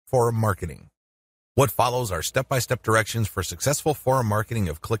forum marketing. What follows are step-by-step directions for successful forum marketing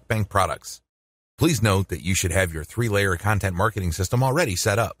of Clickbank products. Please note that you should have your 3-layer content marketing system already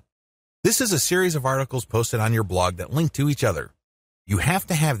set up. This is a series of articles posted on your blog that link to each other. You have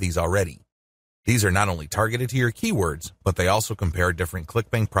to have these already. These are not only targeted to your keywords, but they also compare different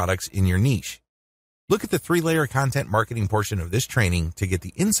Clickbank products in your niche. Look at the 3-layer content marketing portion of this training to get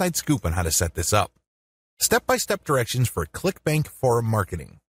the inside scoop on how to set this up. Step-by-step directions for Clickbank forum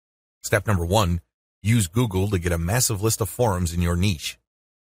marketing. Step number 1, use Google to get a massive list of forums in your niche.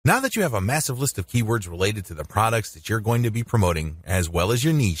 Now that you have a massive list of keywords related to the products that you're going to be promoting, as well as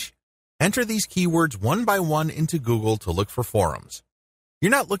your niche, enter these keywords one by one into Google to look for forums.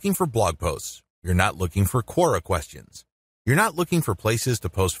 You're not looking for blog posts. You're not looking for Quora questions. You're not looking for places to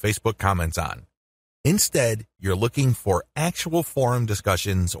post Facebook comments on. Instead, you're looking for actual forum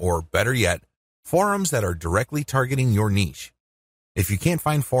discussions, or better yet, forums that are directly targeting your niche. If you can't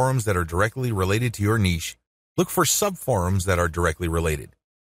find forums that are directly related to your niche, look for sub-forums that are directly related.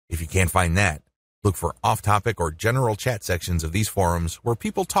 If you can't find that, look for off-topic or general chat sections of these forums where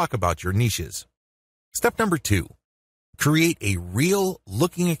people talk about your niches. Step number 2, create a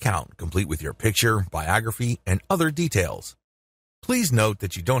real-looking account complete with your picture, biography, and other details. Please note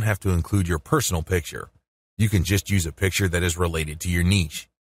that you don't have to include your personal picture. You can just use a picture that is related to your niche.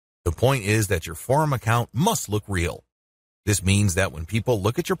 The point is that your forum account must look real. This means that when people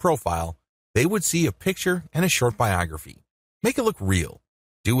look at your profile, they would see a picture and a short biography. Make it look real.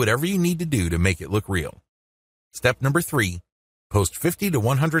 Do whatever you need to do to make it look real. Step number 3, post 50 to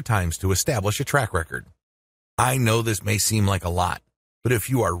 100 times to establish a track record. I know this may seem like a lot, but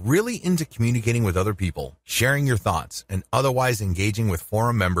if you are really into communicating with other people, sharing your thoughts, and otherwise engaging with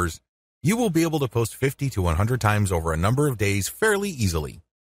forum members, you will be able to post 50 to 100 times over a number of days fairly easily.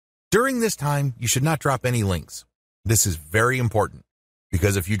 During this time, you should not drop any links. This is very important,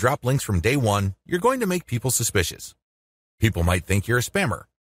 because if you drop links from day 1, you're going to make people suspicious. People might think you're a spammer.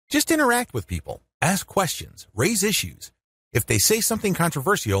 Just interact with people, ask questions, raise issues. If they say something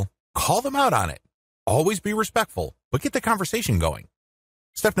controversial, call them out on it. Always be respectful, but get the conversation going.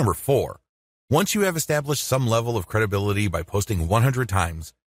 Step number 4, once you have established some level of credibility by posting 100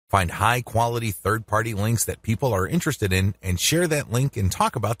 times, find high-quality third-party links that people are interested in and share that link and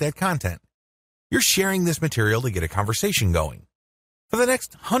talk about that content. You're sharing this material to get a conversation going. For the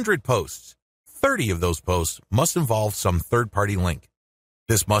next 100 posts, 30 of those posts must involve some third-party link.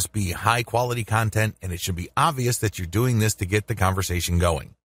 This must be high-quality content, and it should be obvious that you're doing this to get the conversation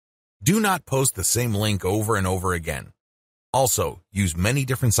going. Do not post the same link over and over again. Also, use many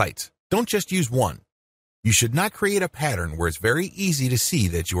different sites. Don't just use one. You should not create a pattern where it's very easy to see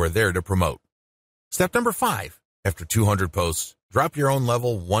that you are there to promote. Step number 5, after 200 posts, drop your own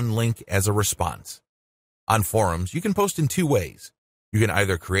level 1 link as a response. On forums, you can post in 2 ways. You can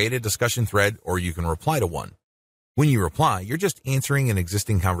either create a discussion thread or you can reply to one. When you reply, you're just answering an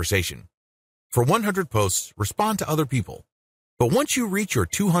existing conversation. For 100 posts, respond to other people. But once you reach your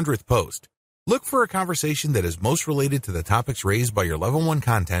 200th post, look for a conversation that is most related to the topics raised by your level 1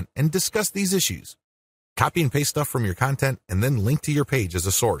 content and discuss these issues. Copy and paste stuff from your content and then link to your page as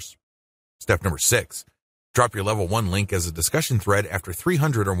a source. Step number 6, drop your level 1 link as a discussion thread after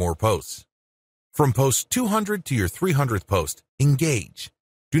 300 or more posts. From post 200 to your 300th post, engage.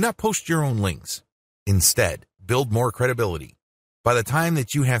 Do not post your own links. Instead, build more credibility. By the time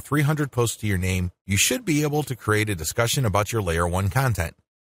that you have 300 posts to your name, you should be able to create a discussion about your layer 1 content.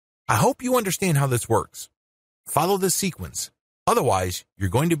 I hope you understand how this works. Follow this sequence. Otherwise, you're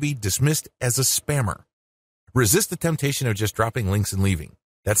going to be dismissed as a spammer. Resist the temptation of just dropping links and leaving.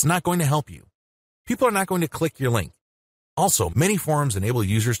 That's not going to help you. People are not going to click your link. Also, many forums enable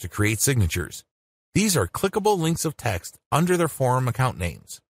users to create signatures. These are clickable links of text under their forum account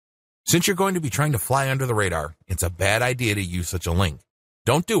names. Since you're going to be trying to fly under the radar, it's a bad idea to use such a link.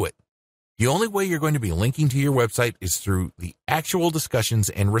 Don't do it. The only way you're going to be linking to your website is through the actual discussions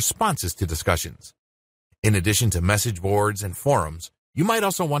and responses to discussions. In addition to message boards and forums, you might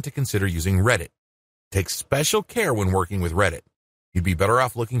also want to consider using Reddit. Take special care when working with Reddit. You'd be better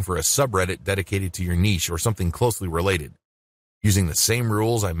off looking for a subreddit dedicated to your niche or something closely related. Using the same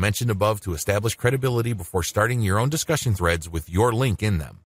rules I mentioned above to establish credibility before starting your own discussion threads with your link in them.